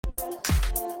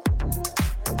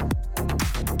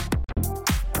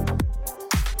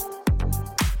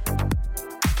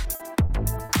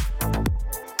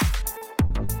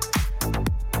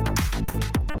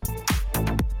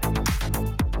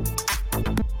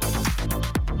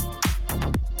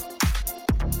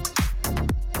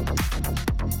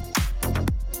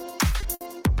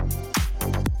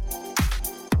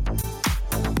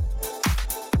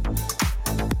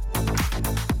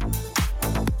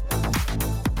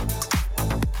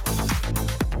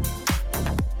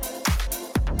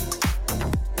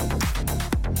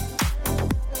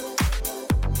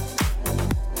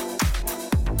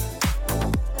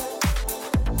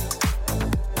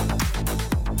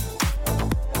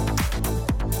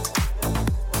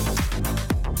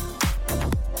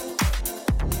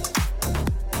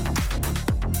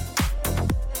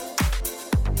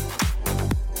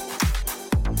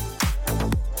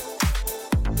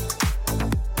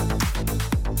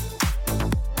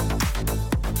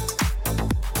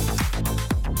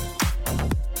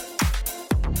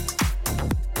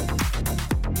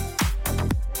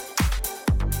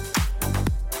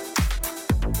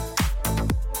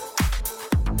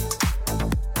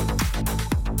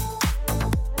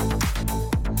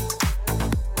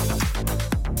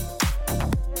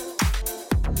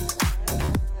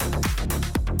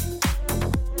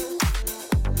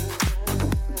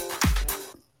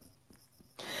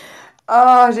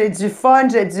Ah, j'ai du fun,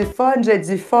 j'ai du fun, j'ai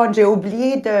du fun. J'ai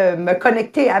oublié de me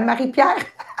connecter à Marie-Pierre.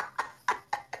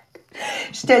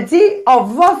 Je te dis, on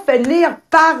va finir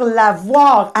par la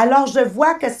voir. Alors, je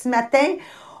vois que ce matin,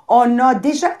 on a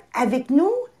déjà avec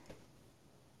nous,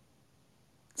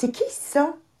 c'est qui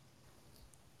ça?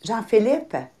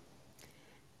 Jean-Philippe?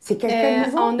 C'est quelqu'un de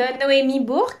nouveau? On a Noémie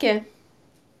Bourque,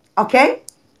 OK?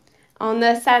 on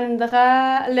a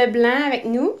Sandra Leblanc avec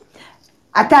nous.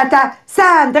 Attends.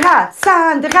 Sandra,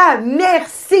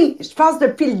 merci. Je pense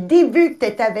depuis le début que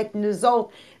tu es avec nous autres.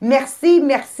 Merci.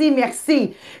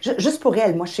 Juste pour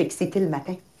elle, moi, je suis excitée le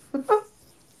matin.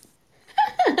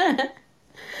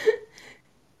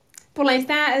 Pour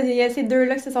l'instant, il y a ces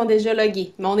deux-là qui se sont déjà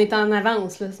logués, mais on est en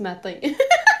avance là, ce matin.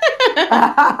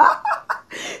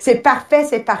 C'est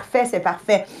parfait.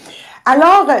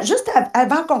 Alors, juste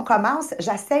avant qu'on commence,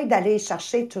 j'essaie d'aller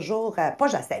chercher toujours, pas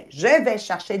j'essaie, je vais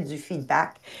chercher du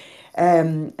feedback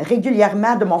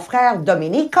régulièrement de mon frère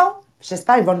Domenico.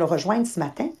 J'espère qu'il va nous rejoindre ce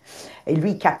matin. Et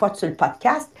lui, il capote sur le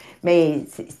podcast, mais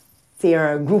c'est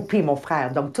un groupie, mon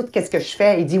frère. Donc, tout ce que je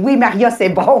fais, il dit oui, Maria, c'est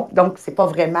bon. Donc, c'est pas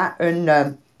vraiment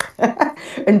une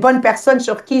bonne personne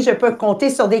sur qui je peux compter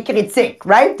sur des critiques,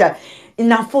 right?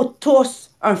 Il en faut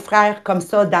tous un frère comme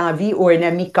ça dans la vie ou un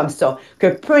ami comme ça, que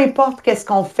peu importe qu'est-ce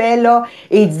qu'on fait là,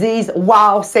 ils disent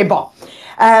waouh, c'est bon.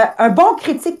 Un bon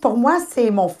critique pour moi, c'est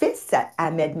mon fils,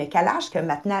 Ahmed Mekalash, qui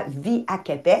maintenant vit à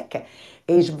Québec.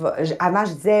 Et avant,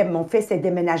 je disais, mon fils est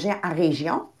déménagé en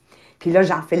région. Puis là,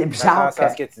 Jean-Philippe Fais attention à ce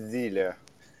Jacques, que tu dis, là.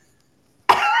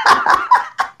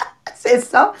 c'est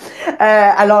ça.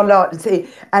 Alors là,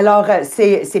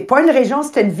 c'est pas une région,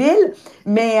 c'est une ville,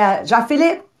 mais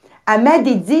Jean-Philippe, Ahmed,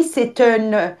 il dit c'est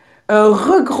un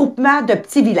regroupement de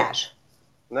petits villages.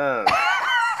 Non.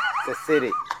 C'est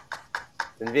city.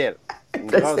 C'est une ville. Une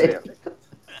Ça, grosse c'est- ville.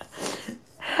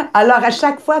 Alors, à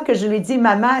chaque fois que je lui dis,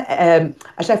 maman,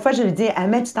 à chaque fois je lui dis,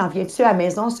 Ahmed, tu t'en viens-tu à la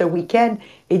maison ce week-end?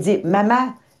 Il dit,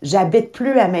 maman, j'habite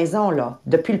plus à la maison, là.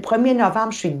 Depuis le 1er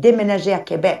novembre, je suis déménagée à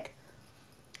Québec.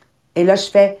 Et là, je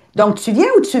fais, donc tu viens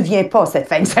ou tu viens pas cette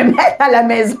fin de semaine à la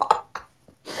maison?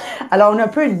 Alors, on a un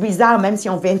peu bizarre, même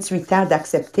s'ils ont 28 ans,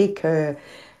 d'accepter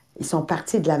qu'ils sont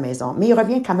partis de la maison. Mais il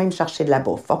revient quand même chercher de la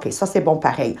bouffe. OK, ça, c'est bon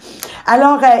pareil.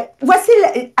 Alors, voici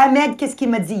Ahmed, qu'est-ce qu'il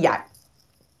m'a dit hier?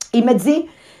 Il m'a dit,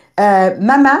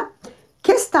 maman,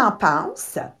 qu'est-ce que tu en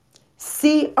penses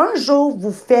si un jour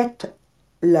vous faites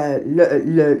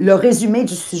le résumé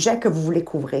du sujet que vous voulez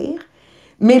couvrir,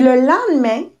 mais le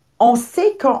lendemain, on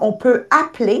sait qu'on peut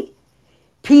appeler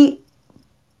puis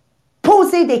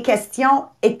poser des questions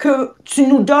et que tu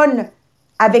nous donnes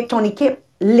avec ton équipe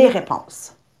les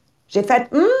réponses. J'ai fait,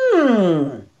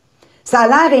 ça a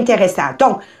l'air intéressant.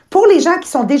 Donc, pour les gens qui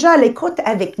sont déjà à l'écoute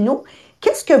avec nous,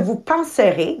 qu'est-ce que vous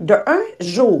penserez de un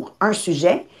jour un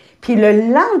sujet, puis le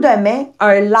lendemain,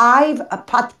 un live, un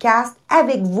podcast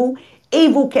avec vous et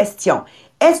vos questions?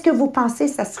 Est-ce que vous pensez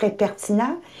que ça serait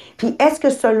pertinent? Puis est-ce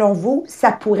que selon vous,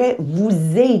 ça pourrait vous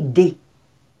aider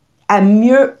à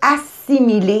mieux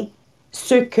assimiler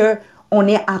ce que on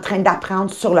est en train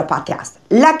d'apprendre sur le podcast?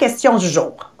 La question du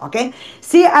jour, OK?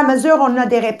 Si à mesure on a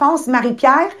des réponses,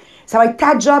 Marie-Pierre, ça va être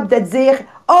ta job de dire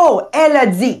oh, elle a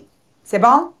dit. C'est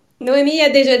bon? Noémie a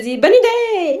déjà dit bonne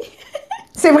idée!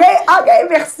 C'est vrai? OK,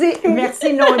 merci. Oui.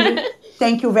 Merci, Noémie.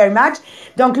 Thank you very much.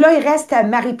 Donc là, il reste à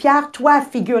Marie-Pierre, toi, à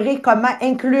figurer comment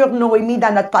inclure Noémie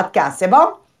dans notre podcast. C'est bon?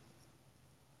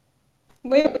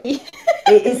 Oui, oui.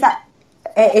 Et ça.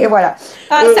 Et voilà.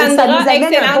 Ah, Et ça nous Sandra, amène un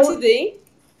excellente beau. idée.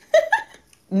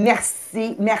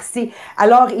 Merci.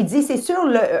 Alors, il dit, c'est sûr,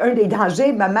 un des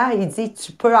dangers, maman, il dit,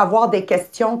 tu peux avoir des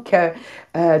questions que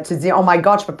tu dis, oh my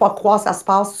God, je ne peux pas croire que ça se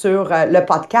passe sur le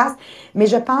podcast. Mais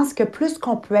je pense que plus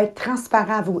qu'on peut être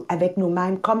transparent avec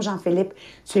nous-mêmes, comme Jean-Philippe,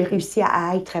 tu as réussi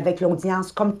à être avec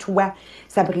l'audience, comme toi,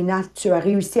 Sabrina, tu as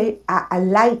réussi à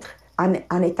l'être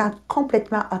en étant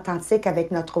complètement authentique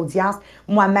avec notre audience,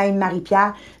 moi-même,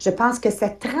 Marie-Pierre, je pense que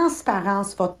cette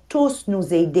transparence va tous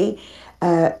nous aider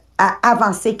à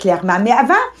avancer clairement. Mais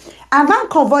avant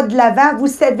qu'on va de l'avant, vous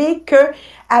savez que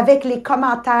avec les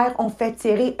commentaires, on fait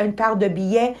tirer une paire de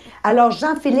billets. Alors,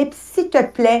 Jean-Philippe, s'il te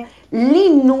plaît,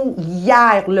 lis-nous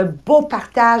hier le beau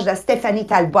partage de Stéphanie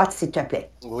Talbot, s'il te plaît.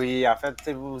 Oui, en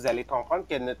fait, vous allez comprendre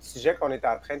que notre sujet qu'on est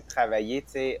en train de travailler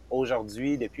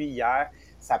aujourd'hui, depuis hier,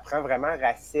 ça prend vraiment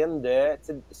racine de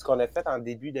ce qu'on a fait en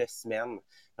début de semaine.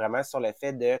 Vraiment sur le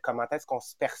fait de comment est-ce qu'on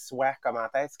se perçoit, comment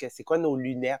est-ce que c'est quoi nos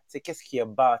lunettes, qu'est-ce qui a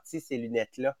bâti ces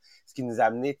lunettes-là, ce qui nous a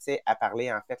amené à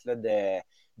parler en fait là,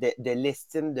 de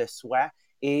l'estime de soi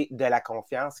et de la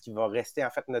confiance qui va rester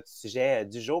en fait notre sujet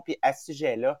du jour. Puis à ce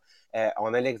sujet-là,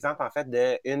 on a l'exemple en fait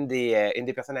une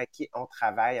des personnes à qui on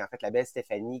travaille, en fait la belle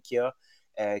Stéphanie, qui a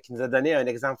qui nous a donné un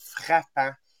exemple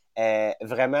frappant,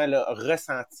 vraiment là,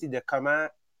 ressenti de comment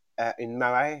une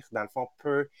mère, dans le fond,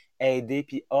 peut aider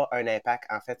puis a un impact,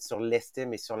 en fait, sur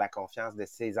l'estime et sur la confiance de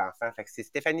ses enfants. Fait que c'est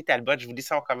Stéphanie Talbot, je vous lis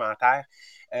son commentaire.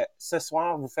 Ce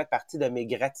soir, vous faites partie de mes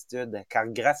gratitudes, car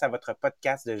grâce à votre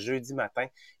podcast de jeudi matin,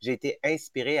 j'ai été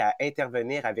inspirée à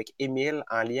intervenir avec Émile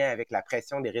en lien avec la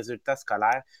pression des résultats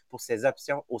scolaires pour ses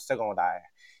options au secondaire.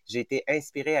 J'ai été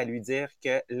inspirée à lui dire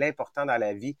que l'important dans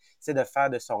la vie, c'est de faire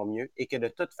de son mieux et que de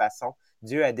toute façon,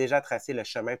 Dieu a déjà tracé le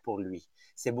chemin pour lui.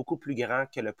 C'est beaucoup plus grand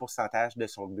que le pourcentage de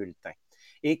son bulletin.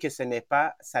 Et que ce n'est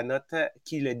pas sa note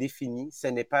qui le définit, ce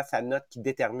n'est pas sa note qui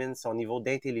détermine son niveau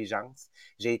d'intelligence.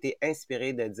 J'ai été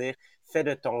inspiré de dire « Fais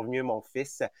de ton mieux, mon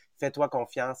fils, fais-toi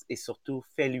confiance et surtout,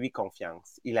 fais-lui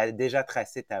confiance. Il a déjà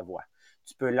tracé ta voie.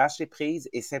 Tu peux lâcher prise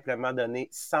et simplement donner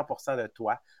 100% de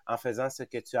toi en faisant ce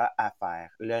que tu as à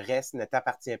faire. Le reste ne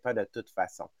t'appartient pas de toute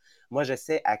façon. Moi, je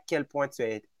sais à quel point tu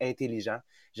es intelligent.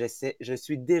 Je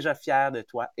suis déjà fier de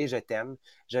toi et je t'aime.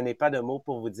 Je n'ai pas de mots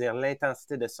pour vous dire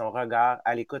l'intensité de son regard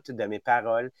à l'écoute de mes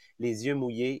paroles, les yeux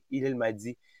mouillés. Il m'a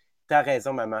dit « T'as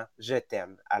raison, maman, je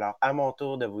t'aime. » Alors, à mon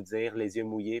tour de vous dire les yeux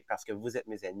mouillés parce que vous êtes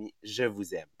mes amis, je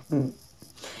vous aime.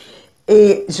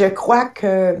 Et je crois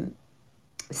que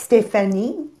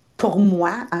Stéphanie, pour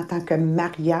moi, en tant que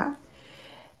Maria,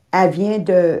 elle vient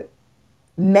de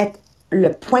mettre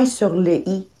le point sur le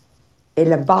i et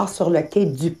le bar sur le T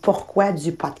du pourquoi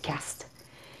du podcast.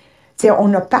 T'sais,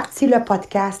 on a parti le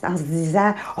podcast en se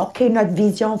disant « OK, notre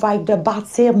vision va être de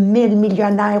bâtir 1000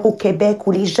 millionnaires au Québec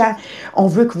où les gens, on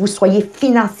veut que vous soyez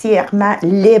financièrement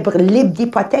libres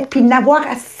d'hypothèque, puis n'avoir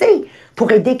assez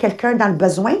pour aider quelqu'un dans le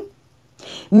besoin. »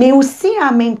 Mais aussi,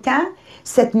 en même temps,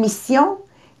 cette mission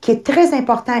qui est très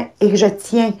importante et que je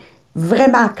tiens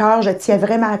vraiment à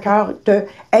cœur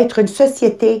d'être une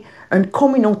société, une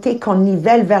communauté qu'on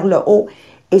nivelle vers le haut.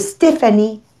 Et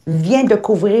Stéphanie vient de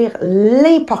couvrir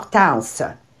l'importance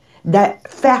de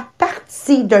faire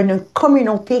partie d'une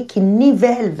communauté qui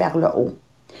nivelle vers le haut.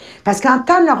 Parce qu'en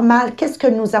temps normal, qu'est-ce que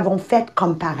nous avons fait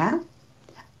comme parents?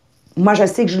 Moi, je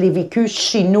sais que je l'ai vécu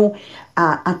chez nous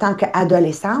en tant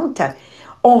qu'adolescente.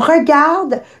 On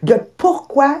regarde de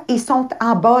pourquoi ils sont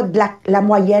en bas de la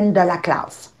moyenne de la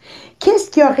classe.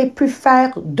 Qu'est-ce qu'ils auraient pu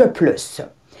faire de plus?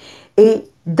 Et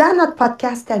dans notre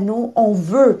podcast à nous, on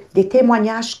veut des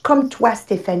témoignages comme toi,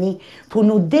 Stéphanie, pour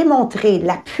nous démontrer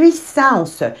la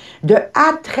puissance de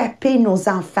attraper nos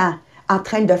enfants en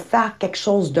train de faire quelque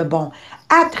chose de bon,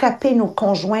 attraper nos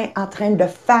conjoints en train de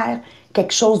faire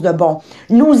quelque chose de bon,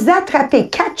 nous attraper,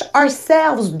 catch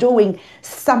ourselves doing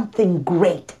something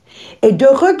great, et de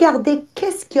regarder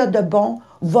qu'est-ce qu'il y a de bon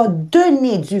va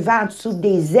donner du vent en dessous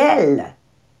des ailes.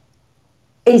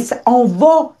 Et on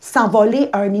va s'envoler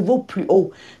à un niveau plus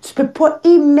haut. Tu ne peux pas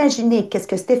imaginer qu'est-ce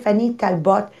que Stéphanie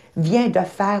Talbot vient de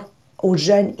faire au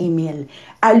jeune Émile.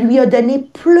 Elle lui a donné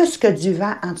plus que du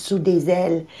vent en dessous des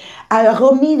ailes. Elle a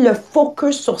remis le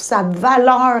focus sur sa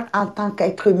valeur en tant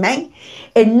qu'être humain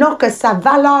et non que sa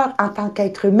valeur en tant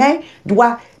qu'être humain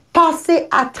doit passer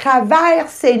à travers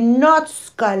ses notes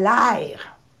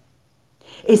scolaires.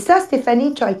 Et ça,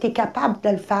 Stéphanie, tu as été capable de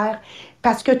le faire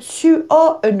parce que tu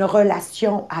as une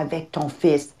relation avec ton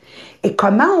fils. Et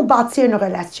comment on bâtit une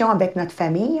relation avec notre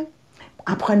famille?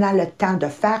 En prenant le temps de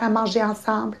faire à manger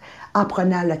ensemble, en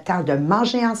prenant le temps de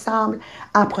manger ensemble,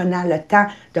 en prenant le temps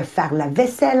de faire la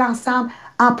vaisselle ensemble,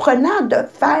 en prenant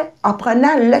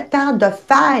le temps de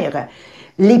faire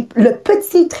le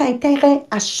petit train-terrain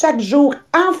à chaque jour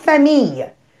en famille.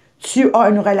 Tu as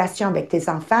une relation avec tes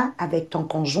enfants, avec ton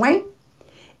conjoint.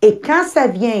 Et quand ça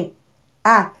vient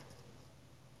à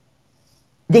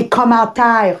des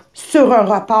commentaires sur un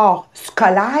rapport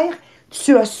scolaire,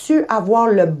 tu as su avoir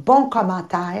le bon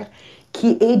commentaire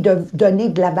qui est de donner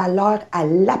de la valeur à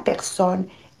la personne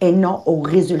et non aux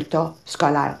résultats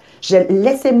scolaires.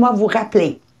 Laissez-moi vous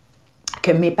rappeler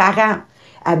que mes parents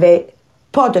n'avaient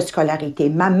pas de scolarité.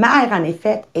 Ma mère, en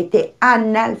effet, était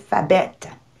analphabète.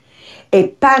 Et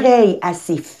pareil, à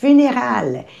ses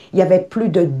funérailles, il y avait plus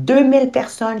de 2000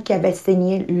 personnes qui avaient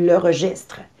signé le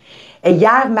registre. Et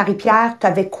hier, Marie-Pierre, tu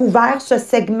avais couvert ce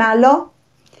segment-là.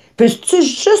 Peux-tu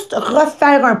juste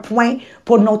refaire un point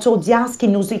pour notre audience qui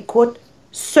nous écoute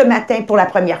ce matin pour la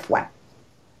première fois?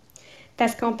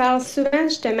 Parce qu'on parle souvent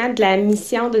justement de la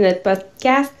mission de notre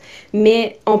podcast,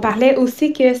 mais on parlait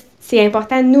aussi que c'est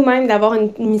important nous-mêmes d'avoir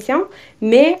une mission,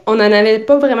 mais on n'en avait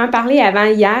pas vraiment parlé avant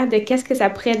hier de qu'est-ce que ça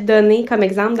pourrait donner comme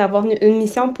exemple d'avoir une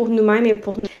mission pour nous-mêmes et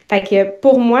pour nous. Fait que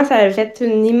pour moi, ça a fait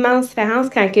une immense différence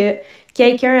quand que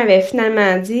quelqu'un avait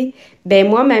finalement dit « Ben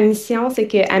moi, ma mission, c'est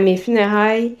qu'à mes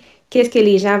funérailles, qu'est-ce que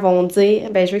les gens vont dire?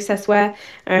 Ben, je veux que ça soit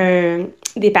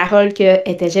des paroles qu'elle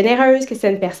était généreuse, que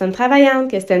c'est une personne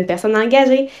travaillante, que c'est une personne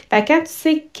engagée. Fait que quand tu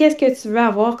sais qu'est-ce que tu veux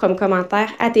avoir comme commentaire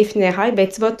à tes funérailles, ben,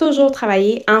 tu vas toujours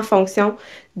travailler en fonction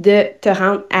de te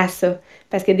rendre à ça.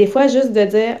 Parce que des fois, juste de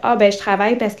dire, ah, ben, je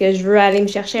travaille parce que je veux aller me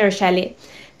chercher un chalet.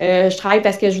 Je travaille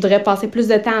parce que je voudrais passer plus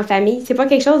de temps en famille. C'est pas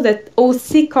quelque chose de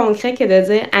aussi concret que de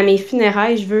dire à mes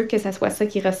funérailles, je veux que ça soit ça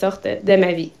qui ressorte de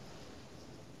ma vie.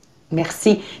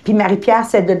 Merci. Puis Marie-Pierre,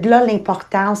 c'est de là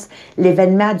l'importance,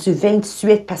 l'événement du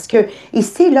 28, parce que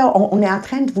ici, là, on est en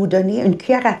train de vous donner une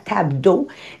cuillère à table d'eau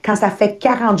quand ça fait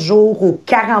 40 jours ou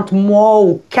 40 mois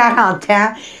ou 40 ans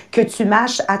que tu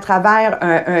marches à travers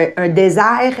un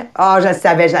désert. Ah, je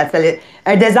savais,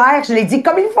 un désert, je l'ai dit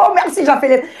comme il faut, merci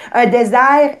Jean-Philippe. Un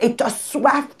désert et t'as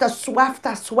soif, t'as soif,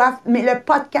 t'as soif. Mais le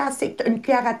podcast, c'est une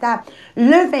cuillère à table.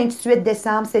 Le 28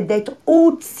 décembre, c'est d'être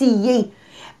outillé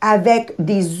avec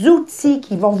des outils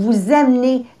qui vont vous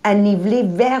amener à niveler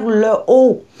vers le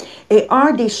haut. Et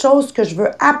une des choses que je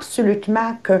veux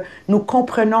absolument que nous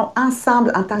comprenons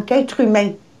ensemble en tant qu'être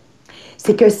humain,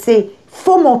 c'est que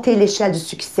faut monter l'échelle du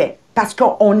succès parce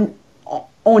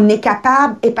qu'on est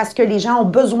capable et parce que les gens ont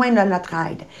besoin de notre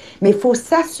aide. Mais il faut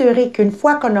s'assurer qu'une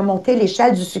fois qu'on a monté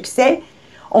l'échelle du succès,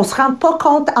 on ne se rend pas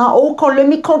compte en haut qu'on l'a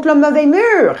mis contre le mauvais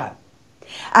mur.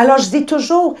 Alors, je dis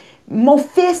toujours, mon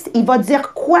fils, il va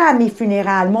dire quoi à mes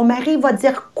funérailles? Mon mari va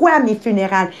dire quoi à mes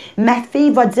funérailles? Ma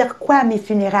fille va dire quoi à mes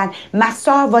funérailles? Ma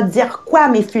soeur va dire quoi à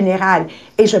mes funérailles?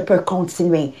 Et je peux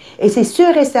continuer. Et c'est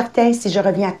sûr et certain, si je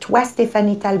reviens à toi,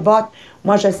 Stéphanie Talbot,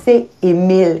 moi, je sais,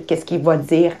 Émile, qu'est-ce qu'il va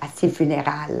dire à ses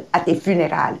funérailles, à tes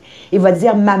funérailles. Il va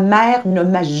dire, ma mère ne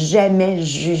m'a jamais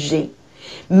jugée.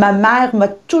 Ma mère m'a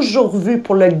toujours vu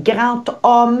pour le grand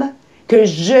homme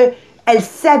elle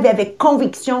savait avec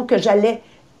conviction que j'allais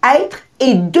être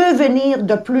et devenir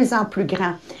de plus en plus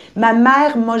grand. Ma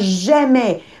mère m'a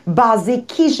jamais basé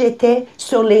qui j'étais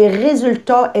sur les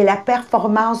résultats et la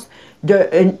performance de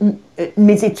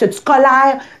mes études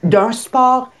scolaires, d'un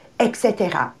sport, etc.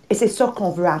 Et c'est ça qu'on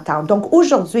veut entendre. Donc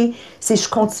aujourd'hui, si je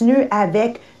continue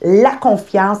avec la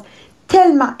confiance,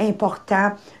 tellement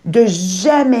important de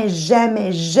jamais,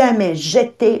 jamais, jamais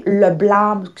jeter le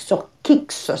blâme sur qui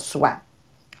que ce soit.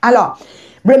 Alors,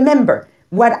 remember,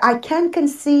 what I can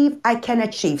conceive, I can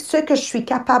achieve. Ce que je suis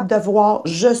capable de voir,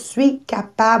 je suis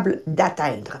capable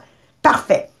d'atteindre.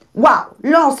 Parfait. Wow!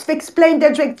 Là, on se fixe plein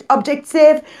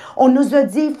d'objectifs. On nous a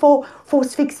dit qu'il faut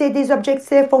se fixer des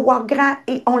objectifs, il faut voir grand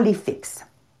et on les fixe.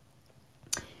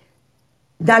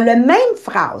 Dans la même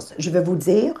phrase, je vais vous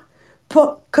dire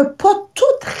que pas tout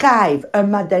rêve, à un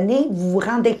moment donné, vous vous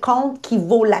rendez compte qu'il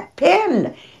vaut la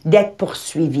peine d'être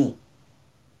poursuivi.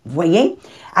 Vous voyez?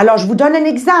 Alors, je vous donne un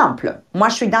exemple. Moi,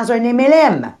 je suis dans un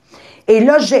MLM. Et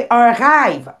là, j'ai un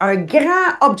rêve, un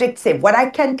grand objectif. What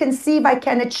I can conceive, I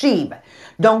can achieve.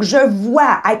 Donc, je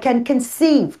vois, I can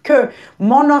conceive que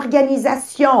mon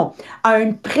organisation a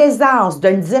une présence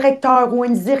d'un directeur ou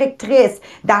une directrice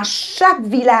dans chaque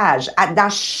village, dans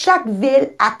chaque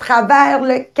ville à travers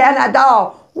le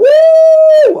Canada.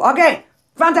 Wouh! OK,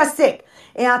 fantastique.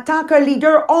 Et en tant que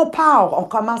leader, on part, on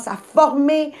commence à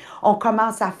former, on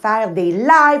commence à faire des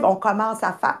lives, on commence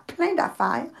à faire plein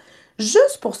d'affaires,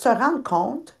 juste pour se rendre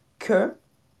compte que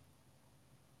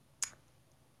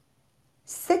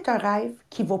c'est un rêve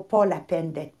qui ne vaut pas la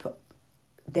peine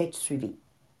d'être suivi.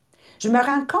 Je me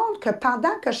rends compte que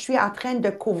pendant que je suis en train de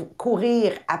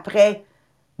courir après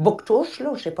Bouctouche,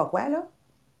 là, je ne sais pas quoi, là,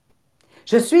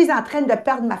 je suis en train de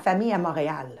perdre ma famille à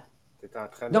Montréal. Tu es en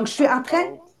train de Donc, je suis en train...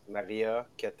 compte, Maria,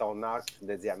 que ton arc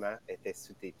de diamant était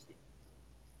sous tes pieds.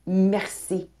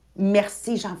 Merci.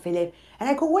 Merci, Jean-Philippe. And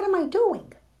I go, what am I doing?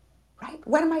 Right?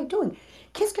 What am I doing?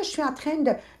 Qu'est-ce que je suis en train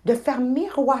de faire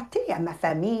miroiter à ma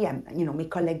famille, à mes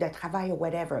collègues de travail ou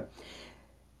whatever?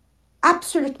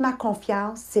 Absolument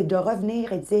confiance, c'est de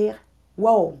revenir et dire,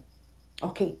 wow,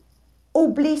 OK,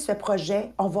 oublie ce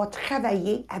projet, on va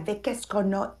travailler avec ce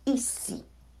qu'on a ici.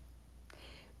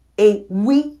 Et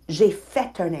oui, j'ai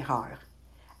fait une erreur.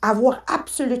 Avoir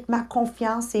absolument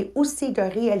confiance et aussi de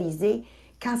réaliser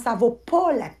quand ça ne vaut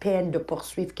pas la peine de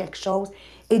poursuivre quelque chose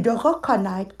et de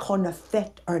reconnaître qu'on a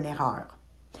fait une erreur.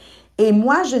 Et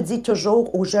moi, je dis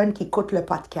toujours aux jeunes qui écoutent le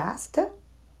podcast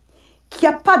qu'il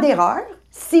n'y a pas d'erreur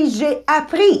si j'ai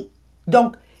appris.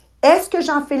 Donc, est-ce que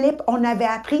Jean-Philippe, on avait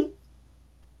appris?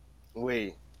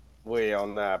 Oui,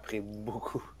 on a appris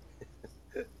beaucoup.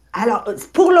 Alors,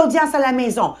 pour l'audience à la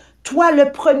maison, toi,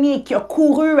 le premier qui a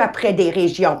couru après des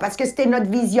régions, parce que c'était notre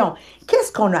vision,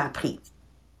 qu'est-ce qu'on a appris?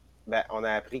 Ben, on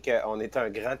a appris qu'on est un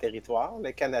grand territoire,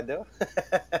 le Canada,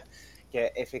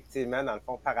 qu'effectivement, dans le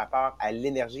fond, par rapport à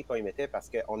l'énergie qu'on y mettait, parce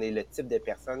qu'on est le type de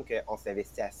personne qu'on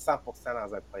s'investit à 100%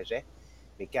 dans un projet,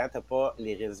 mais quand tu n'as pas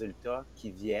les résultats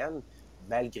qui viennent,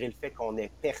 malgré le fait qu'on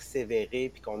ait persévéré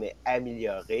puis qu'on ait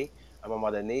amélioré, à un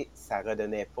moment donné, ça ne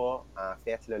redonnait pas, en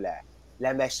fait, là,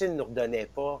 la machine ne nous redonnait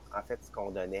pas, en fait, ce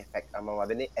qu'on donnait. Fait qu'à un moment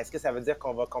donné, est-ce que ça veut dire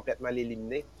qu'on va complètement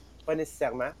l'éliminer? Pas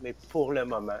nécessairement, mais pour le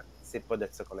moment, c'est pas de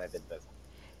ça qu'on avait besoin.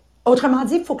 Autrement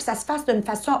dit, il faut que ça se fasse d'une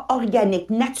façon organique,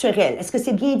 naturelle. Est-ce que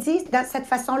c'est bien dit dans cette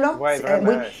façon-là? Ouais, Oui,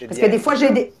 vraiment, c'est parce que bien. des fois, j'ai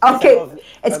des... Ça OK. va venir.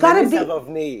 À un It's moment gotta donné, ça be... va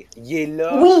venir. Il est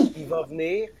là, Oui, il va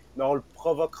venir, mais on ne le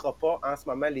provoquera pas. En ce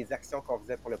moment, les actions qu'on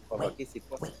faisait pour le oui, provoquer, c'est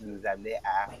pas oui, ce qui nous amenait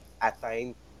à oui.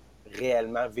 atteindre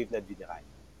réellement, vivre notre vie de rêve.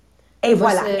 Et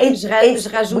Moi, voilà. je Oui,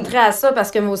 rajouterais à ça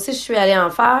parce que moi aussi, je suis allée en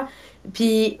faire.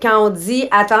 Puis quand on dit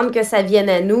attendre que ça vienne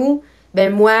à nous,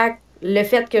 ben moi, le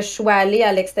fait que je sois allée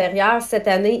à l'extérieur cette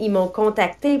année, ils m'ont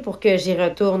contacté pour que j'y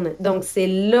retourne. Donc, c'est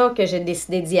là que j'ai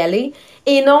décidé d'y aller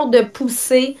et non de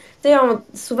pousser. Tu sais,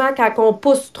 souvent, quand on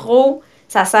pousse trop,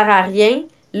 ça sert à rien.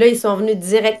 Là, ils sont venus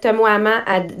directement à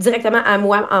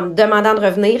moi en me demandant de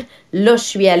revenir. Là, je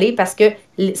suis allée parce que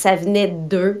ça venait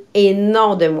d'eux et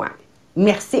non de moi.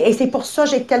 merci. Et c'est pour ça que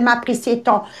j'ai tellement apprécié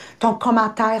ton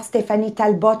commentaire, Stéphanie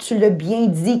Talbot. Tu l'as bien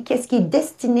dit. Qu'est-ce qui est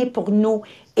destiné pour nous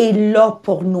est là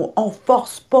pour nous. On ne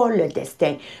force pas le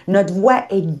destin. Notre voie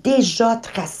est déjà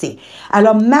tracée.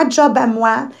 Alors, ma job à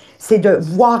moi, c'est de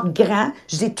voir grand.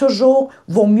 Je dis toujours,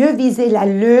 vaut mieux viser la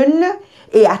lune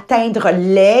et atteindre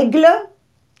l'aigle,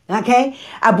 OK?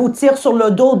 Aboutir sur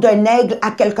le dos d'un aigle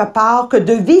à quelque part que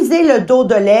de viser le dos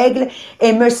de l'aigle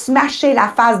et me smasher la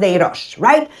face des roches,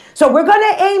 right? So we're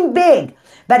gonna aim big.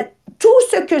 But tout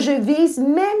ce que je vise,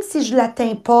 même si je ne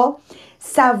l'atteins pas,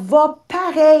 ça va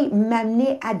pareil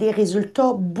m'amener à des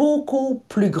résultats beaucoup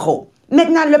plus gros.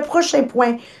 Maintenant, le prochain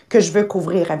point que je veux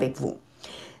couvrir avec vous,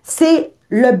 c'est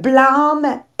le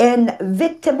blâme and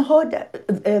victimhood.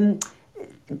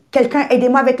 Quelqu'un,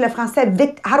 aidez-moi avec le français.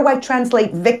 How do I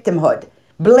translate victimhood?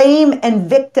 Blame and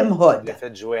victimhood. Le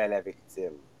fait de jouer à la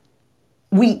victime.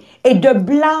 Oui, et de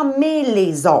blâmer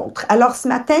les autres. Alors, ce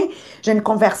matin, j'ai une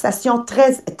conversation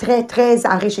très, très, très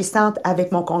enrichissante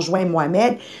avec mon conjoint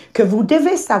Mohamed, que vous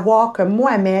devez savoir que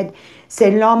Mohamed,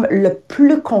 c'est l'homme le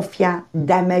plus confiant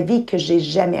dans ma vie que j'ai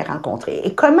jamais rencontré.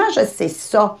 Et comment je sais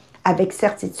ça avec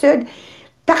certitude?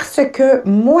 Parce que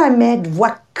Mohamed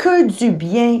voit que du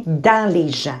bien dans les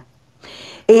gens.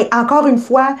 Et encore une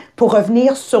fois, pour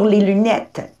revenir sur les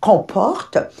lunettes qu'on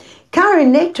porte, quand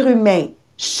un être humain,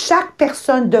 chaque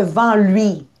personne devant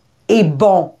lui est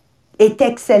bon, est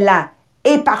excellent,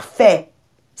 est parfait,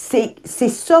 c'est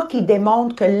ça qui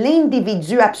démontre que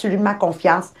l'individu a absolument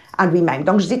confiance en lui-même.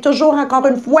 Donc, je dis toujours encore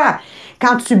une fois,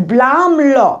 quand tu blâmes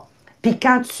là, puis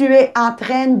quand tu es en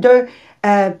train de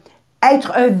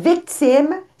être une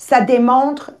victime, ça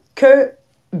démontre que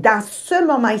dans ce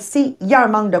moment ici, il y a un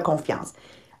manque de confiance.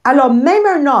 Alors, même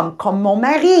un homme comme mon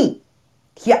mari,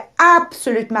 qui a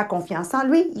absolument confiance en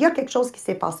lui, il y a quelque chose qui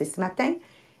s'est passé ce matin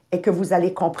et que vous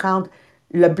allez comprendre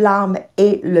le blâme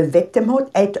et le victimhood,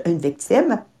 être une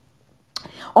victime.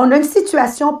 On a une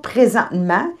situation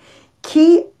présentement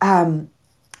qui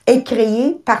est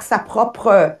créée par sa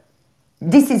propre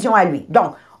décision à lui.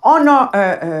 Donc, on a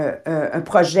un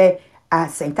projet à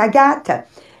Sainte-Agathe.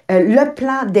 Le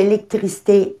plan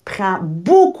d'électricité prend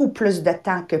beaucoup plus de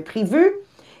temps que prévu,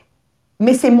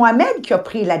 mais c'est Mohamed qui a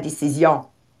pris la décision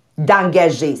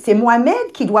d'engager. C'est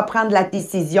Mohamed qui doit prendre la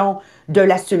décision de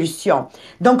la solution.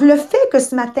 Donc, le fait que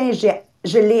ce matin,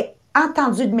 je l'ai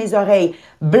entendu de mes oreilles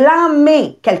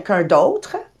blâmer quelqu'un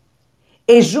d'autre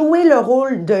et jouer le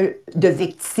rôle de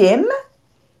victime,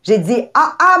 j'ai dit,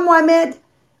 Mohamed,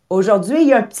 aujourd'hui, il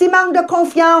y a un petit manque de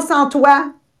confiance en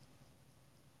toi.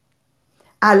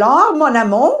 Alors, mon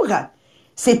amour,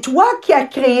 c'est toi qui as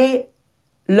créé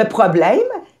le problème,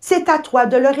 c'est à toi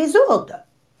de le résoudre.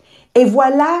 Et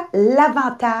voilà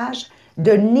l'avantage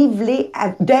de niveler,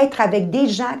 d'être avec des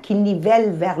gens qui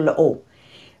nivellent vers le haut.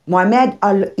 Mohamed,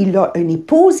 il a une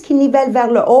épouse qui nivelle vers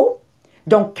le haut.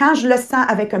 Donc, quand je le sens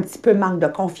avec un petit peu manque de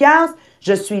confiance,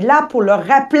 je suis là pour le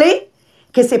rappeler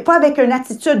que ce n'est pas avec une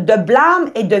attitude de blâme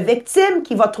et de victime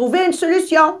qu'il va trouver une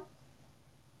solution.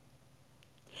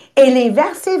 Et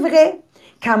l'inverse est vrai.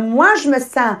 Quand moi, je me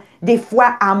sens des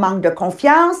fois en manque de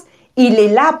confiance, il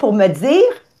est là pour me dire,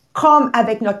 comme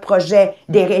avec notre projet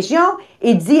des régions,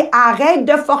 il dit arrête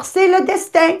de forcer le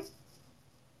destin.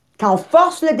 Quand on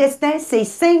force le destin, c'est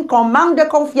signe qu'on manque de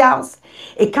confiance.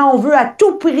 Et quand on veut à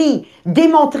tout prix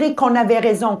démontrer qu'on avait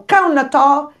raison quand on a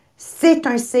tort, c'est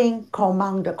un signe qu'on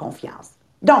manque de confiance.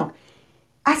 Donc,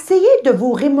 essayez de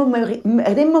vous remémorer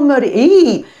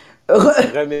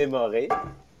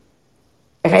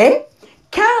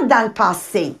Quand dans le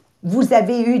passé, vous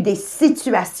avez eu des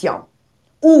situations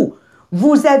où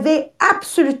vous avez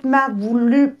absolument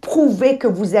voulu prouver que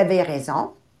vous avez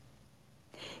raison,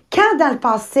 quand dans le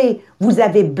passé, vous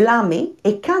avez blâmé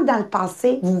et quand dans le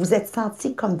passé, vous vous êtes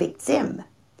senti comme victime.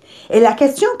 Et la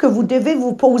question que vous devez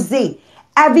vous poser,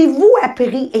 avez-vous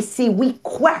appris et si oui,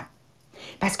 quoi?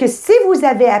 Parce que si vous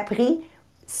avez appris,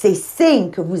 c'est signe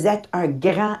que vous êtes un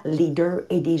grand leader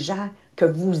et des gens que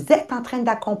vous êtes en train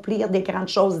d'accomplir des grandes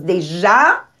choses. Des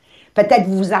gens, peut-être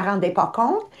vous vous en rendez pas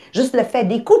compte, juste le fait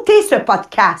d'écouter ce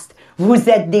podcast, vous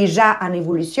êtes déjà en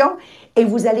évolution et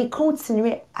vous allez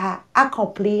continuer à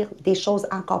accomplir des choses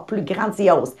encore plus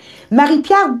grandioses.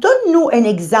 Marie-Pierre, donne-nous un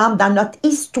exemple dans notre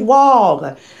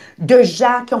histoire de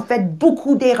gens qui ont fait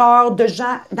beaucoup d'erreurs, de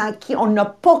gens dans qui on n'a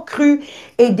pas cru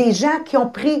et des gens qui ont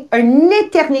pris une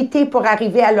éternité pour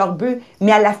arriver à leur but,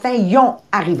 mais à la fin, ils ont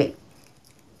arrivé.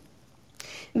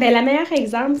 Bien, le meilleur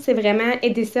exemple, c'est vraiment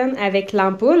Edison avec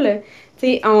l'ampoule. Tu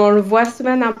sais, on le voit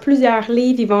souvent dans plusieurs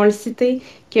livres, ils vont le citer,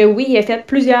 que oui, il a fait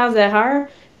plusieurs erreurs,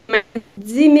 mais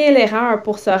 10 000 erreurs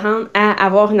pour se rendre à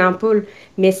avoir une ampoule.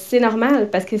 Mais c'est normal,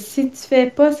 parce que si tu fais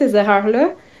pas ces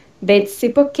erreurs-là, ben tu sais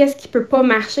pas qu'est-ce qui peut pas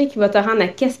marcher qui va te rendre à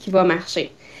qu'est-ce qui va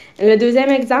marcher. Le deuxième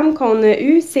exemple qu'on a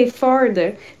eu, c'est Ford.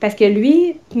 Parce que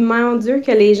lui, mon Dieu,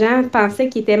 que les gens pensaient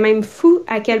qu'il était même fou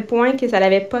à quel point que ça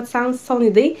n'avait pas de sens son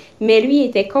idée. Mais lui, il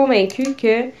était convaincu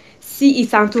que s'il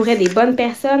s'entourait des bonnes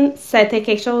personnes, c'était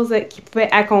quelque chose qu'il pouvait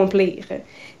accomplir.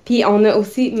 Puis on a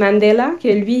aussi Mandela, que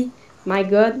lui, my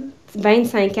God,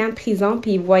 25 ans de prison,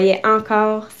 puis il voyait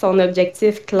encore son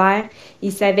objectif clair.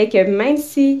 Il savait que même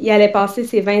s'il allait passer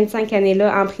ces 25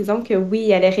 années-là en prison, que oui,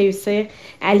 il allait réussir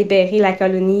à libérer la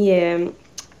colonie.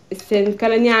 C'est une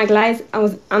colonie anglaise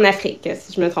en Afrique,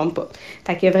 si je ne me trompe pas.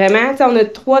 Fait que vraiment, on a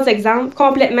 3 exemples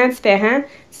complètement différents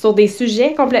sur des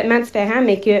sujets complètement différents,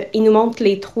 mais qu'ils nous montrent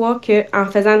les 3 qu'en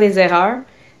faisant des erreurs,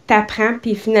 tu apprends,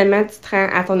 puis finalement, tu te rends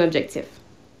à ton objectif.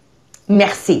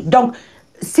 Merci. Donc,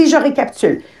 si je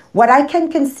récapitule, what I can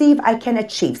conceive, I can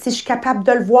achieve. Si je suis capable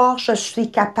de le voir, je suis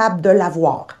capable de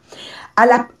l'avoir.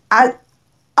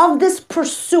 Of this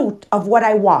pursuit of what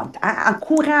I want, en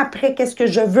courant après qu'est-ce que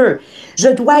je veux, je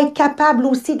dois être capable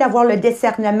aussi d'avoir le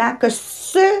discernement que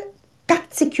ce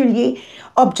particulier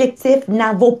objectif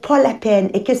n'en vaut pas la peine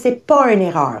et que c'est pas une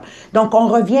erreur. Donc, on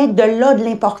revient de là de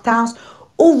l'importance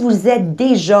où vous êtes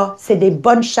déjà, c'est des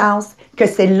bonnes chances que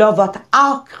c'est là votre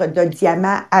acre de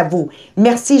diamant à vous.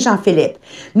 Merci Jean-Philippe.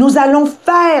 Nous allons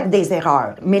faire des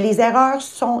erreurs, mais les erreurs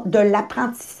sont de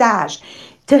l'apprentissage.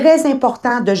 Très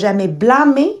important de jamais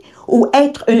blâmer ou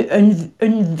être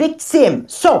une victime.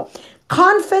 So,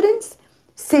 confidence,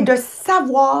 c'est de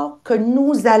savoir que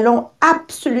nous allons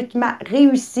absolument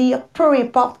réussir, peu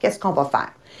importe qu'est-ce qu'on va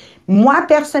faire. Moi,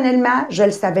 personnellement, je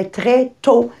le savais très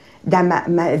tôt dans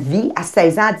ma vie, à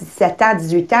 16 ans, 17 ans,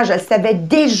 18 ans, je le savais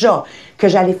déjà que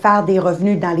j'allais faire des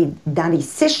revenus dans les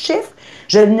 6 chiffres.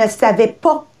 Je ne savais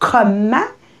pas comment,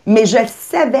 mais je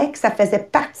savais que ça faisait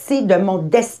partie de mon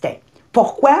destin.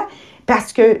 Pourquoi?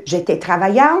 Parce que j'étais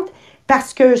travaillante,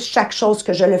 parce que chaque chose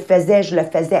que je le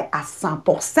faisais à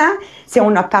 100%. Si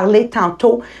on a parlé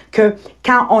tantôt que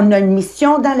quand on a une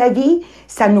mission dans la vie,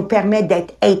 ça nous permet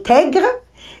d'être intègre.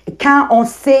 Quand on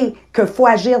sait qu'il faut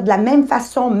agir de la même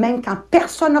façon, même quand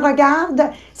personne ne regarde,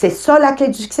 c'est ça la clé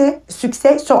du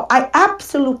succès. So I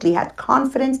absolutely had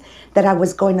confidence that I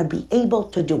was going to be able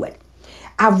to do it.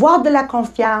 Avoir de la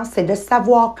confiance, c'est de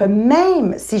savoir que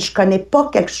même si je ne connais pas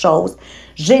quelque chose,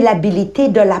 j'ai l'habilité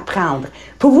de l'apprendre.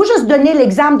 Pouvez-vous juste donner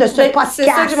l'exemple de ce podcast? C'est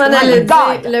ça que je m'en allais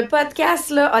dire. Le podcast,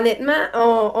 là, honnêtement,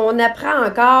 on apprend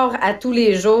encore à tous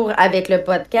les jours avec le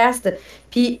podcast.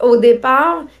 Puis au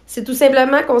départ, c'est tout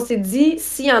simplement qu'on s'est dit,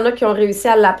 s'il y en a qui ont réussi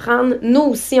à l'apprendre, nous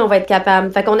aussi, on va être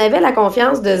capable. Fait qu'on avait la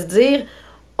confiance de se dire,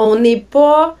 on n'est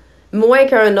pas moins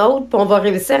qu'un autre, puis on va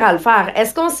réussir à le faire.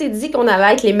 Est-ce qu'on s'est dit qu'on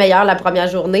allait être les meilleurs la première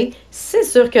journée? C'est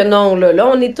sûr que non.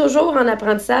 Là, on est toujours en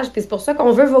apprentissage, puis c'est pour ça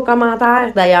qu'on veut vos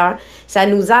commentaires, d'ailleurs. Ça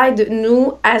nous aide,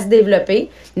 nous, à se développer,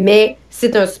 mais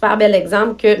c'est un super bel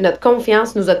exemple que notre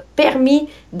confiance nous a permis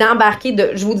d'embarquer,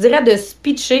 je vous dirais, de se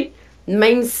pitcher,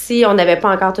 même si on n'avait pas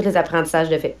encore tous les apprentissages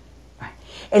de fait.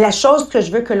 Et la chose que je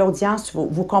veux que l'audience,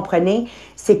 vous compreniez,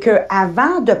 c'est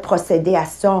qu'avant de procéder à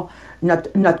ça,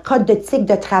 notre code d'éthique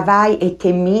de travail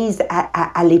était mis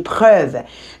à l'épreuve.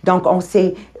 Donc, on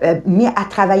s'est mis à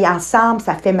travailler ensemble.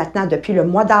 Ça fait maintenant depuis le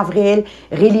mois d'avril,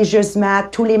 religieusement,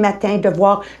 tous les matins, de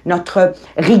voir notre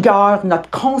rigueur, notre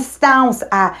constance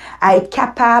à être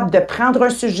capable de prendre un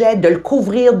sujet, de le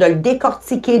couvrir, de le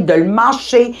décortiquer, de le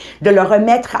mâcher, de le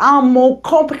remettre en mots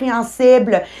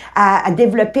compréhensibles, à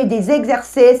développer des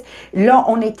exercices. Là,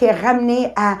 on était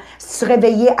ramenés à se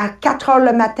réveiller à 4 heures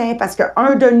le matin parce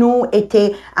qu'un de nous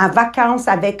était en vacances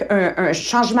avec un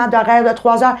changement d'horaire de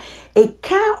 3 heures. Et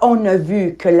quand on a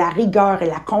vu que la rigueur et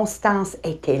la constance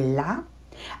étaient là,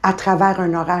 à travers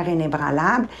un horaire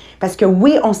inébranlable, parce que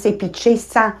oui, on s'est pitché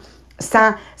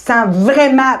sans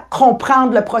vraiment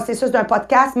comprendre le processus d'un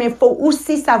podcast, mais il faut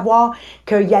aussi savoir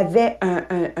qu'il y avait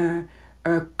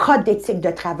un code d'éthique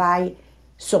de travail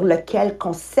sur lequel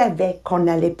qu'on savait qu'on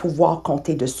allait pouvoir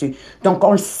compter dessus. Donc,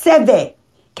 on le savait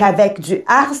qu'avec du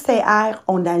RCR,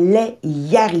 on allait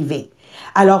y arriver.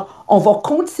 Alors, on va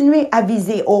continuer à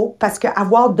viser haut parce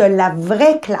qu'avoir de la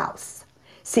vraie classe,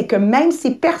 c'est que même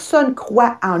si personne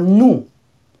croit en nous,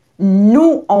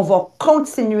 on va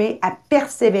continuer à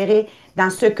persévérer dans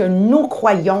ce que nous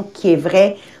croyons qui est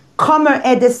vrai, comme un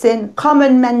Edison, comme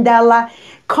un Mandela,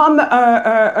 comme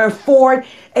un Ford.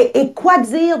 Et quoi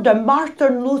dire de Martin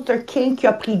Luther King qui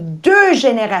a pris 2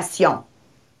 générations?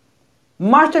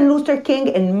 Martin Luther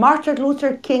King et Martin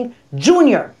Luther King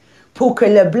Jr. pour que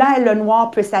le blanc et le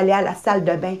noir puissent aller à la salle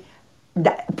de bain,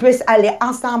 puissent aller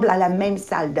ensemble à la même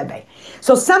salle de bain.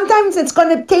 So sometimes it's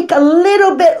going to take a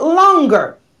little bit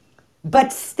longer,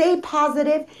 but stay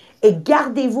positive et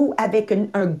gardez-vous avec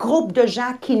un groupe de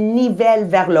gens qui nivellent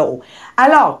vers le haut.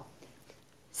 Alors,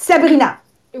 Sabrina,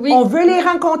 Oui. on veut les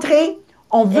rencontrer.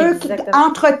 On veut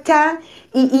qu'entre-temps,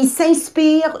 ils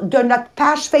s'inspirent de notre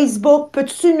page Facebook.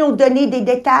 Peux-tu nous donner des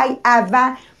détails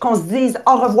avant qu'on se dise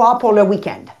au revoir pour le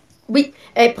week-end? Oui.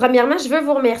 Premièrement, je veux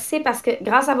vous remercier parce que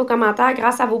grâce à vos commentaires,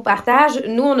 grâce à vos partages,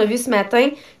 nous, on a vu ce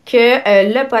matin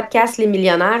que le podcast Les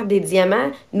Millionnaires des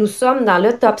Diamants, nous sommes dans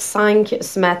le top 5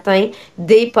 ce matin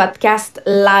des podcasts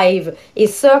live. Et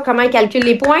ça, comment ils calculent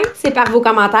les points? C'est par vos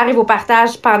commentaires et vos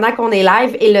partages pendant qu'on est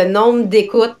live et le nombre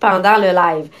d'écoutes pendant le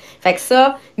live. Fait que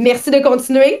ça, merci de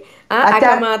continuer à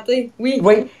commenter. Oui.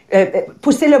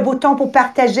 Poussez le bouton pour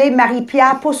partager.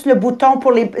 Marie-Pierre, pousse le bouton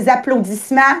pour les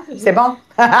applaudissements. C'est bon?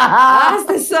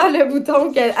 C'était ça le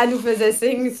bouton qu'elle nous faisait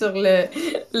signe sur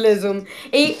le Zoom.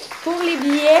 Et pour les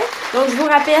billets, donc je vous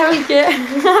rappelle que...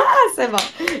 c'est bon.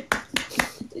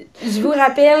 Je vous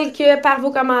rappelle que par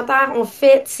vos commentaires, on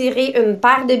fait tirer une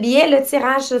paire de billets. Le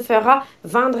tirage se fera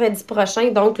vendredi prochain,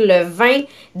 donc le 20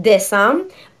 décembre.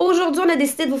 Aujourd'hui, on a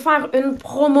décidé de vous faire une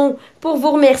promo pour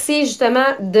vous remercier justement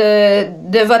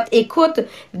de votre écoute,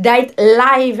 d'être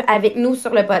live avec nous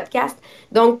sur le podcast.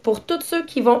 Donc, pour tous ceux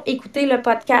qui vont écouter le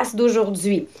podcast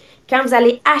d'aujourd'hui, quand vous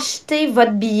allez acheter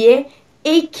votre billet,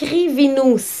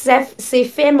 écrivez-nous. C'est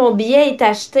fait, mon billet est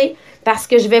acheté parce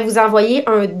que je vais vous envoyer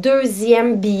un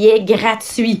 2e billet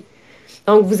gratuit.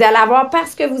 Donc, vous allez avoir,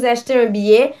 parce que vous achetez un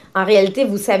billet, en réalité,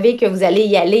 vous savez que vous allez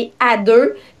y aller à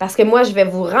 2 parce que moi, je vais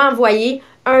vous renvoyer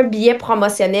un billet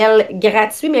promotionnel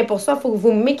gratuit. Mais pour ça, il faut que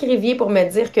vous m'écriviez pour me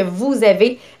dire que vous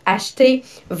avez acheté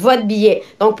votre billet.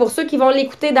 Donc, pour ceux qui vont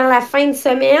l'écouter dans la fin de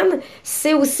semaine,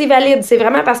 c'est aussi valide. C'est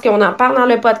vraiment parce qu'on en parle dans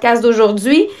le podcast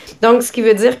d'aujourd'hui. Donc, ce qui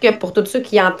veut dire que pour tous ceux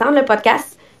qui entendent le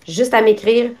podcast, juste à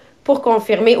m'écrire pour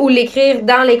confirmer ou l'écrire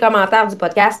dans les commentaires du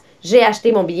podcast. J'ai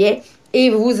acheté mon billet et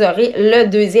vous aurez le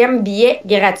 2e billet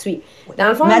gratuit. Dans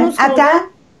le fond,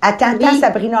 Attends,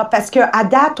 Sabrina, parce qu'à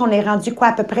date, on est rendu quoi,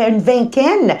 à peu près une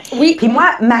 20aine? Oui. Puis moi,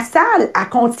 ma salle, elle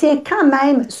contient quand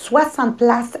même 60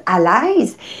 places à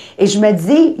l'aise. Et je me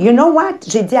dis, you know what?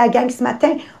 J'ai dit à la gang ce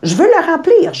matin, je veux le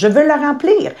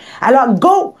remplir. Alors,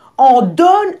 go! On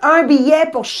donne un billet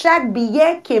pour chaque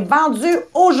billet qui est vendu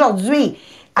aujourd'hui.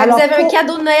 Alors, vous avez un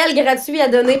cadeau de Noël gratuit à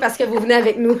donner parce que vous venez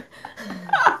avec nous.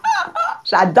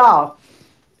 J'adore.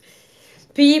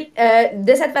 Puis,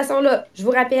 de cette façon-là, je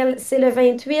vous rappelle, c'est le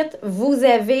 28, vous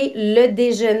avez le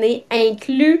déjeuner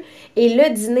inclus et le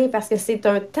dîner parce que c'est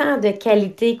un temps de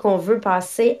qualité qu'on veut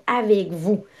passer avec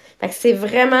vous. Fait que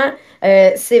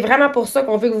c'est vraiment pour ça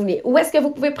qu'on veut que vous veniez. Où est-ce que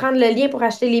vous pouvez prendre le lien pour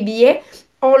acheter les billets?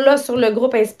 On l'a sur le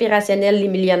groupe inspirationnel Les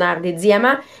Millionnaires des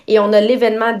Diamants et on a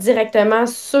l'événement directement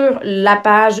sur la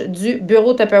page du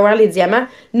Bureau Tupperware Les Diamants.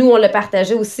 Nous, on l'a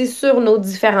partagé aussi sur nos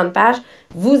différentes pages.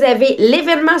 Vous avez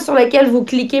l'événement sur lequel vous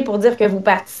cliquez pour dire que vous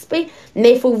participez,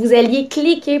 mais il faut que vous alliez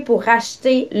cliquer pour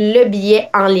acheter le billet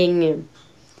en ligne.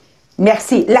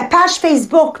 Merci. La page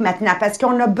Facebook maintenant, parce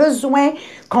qu'on a besoin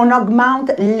qu'on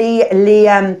augmente les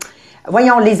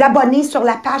abonnés sur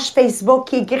la page Facebook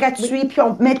qui est gratuite, puis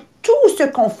on met tout ce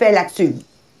qu'on fait là-dessus.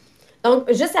 Donc,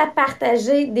 juste à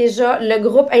partager déjà le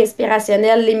groupe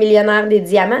inspirationnel Les Millionnaires des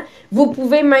Diamants. Vous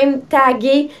pouvez même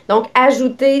taguer, donc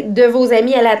ajouter de vos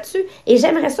amis là-dessus. Et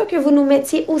j'aimerais ça que vous nous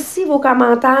mettiez aussi vos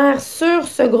commentaires sur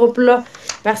ce groupe-là,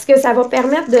 parce que ça va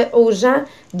permettre aux gens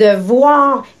de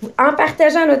voir, en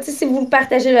partageant, là, si vous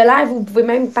partagez le live, vous pouvez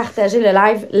même partager le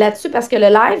live là-dessus, parce que le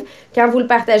live, quand vous le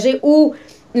partagez ou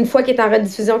une fois qu'il est en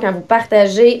rediffusion, quand vous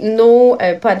partagez nos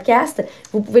podcasts,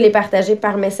 vous pouvez les partager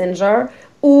par Messenger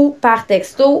ou par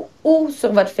texto ou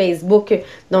sur votre Facebook.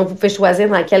 Donc, vous pouvez choisir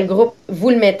dans quel groupe vous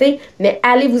le mettez, mais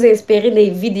allez vous inspirer des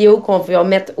vidéos qu'on va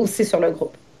mettre aussi sur le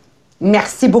groupe.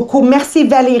 Merci beaucoup. Merci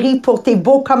Valérie pour tes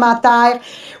beaux commentaires.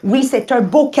 Oui, c'est un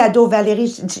beau cadeau,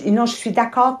 Valérie. Je suis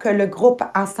d'accord que le groupe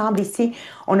ensemble ici,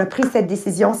 on a pris cette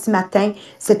décision ce matin.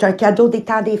 C'est un cadeau des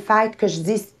temps des fêtes que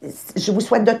je vous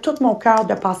souhaite de tout mon cœur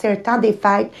de passer un temps des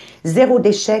fêtes, zéro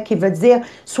déchet, qui veut dire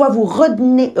soit vous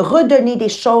redonner des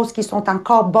choses qui sont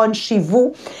encore bonnes chez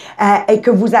vous et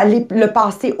que vous allez le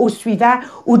passer au suivant,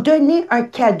 ou donner un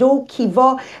cadeau qui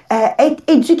va être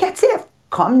éducatif,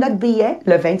 comme notre billet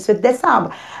le 28 décembre.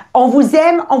 On vous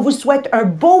aime, on vous souhaite un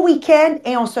beau week-end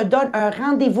et on se donne un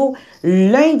rendez-vous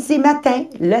lundi matin,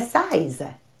 le 16.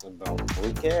 Bon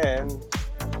week-end!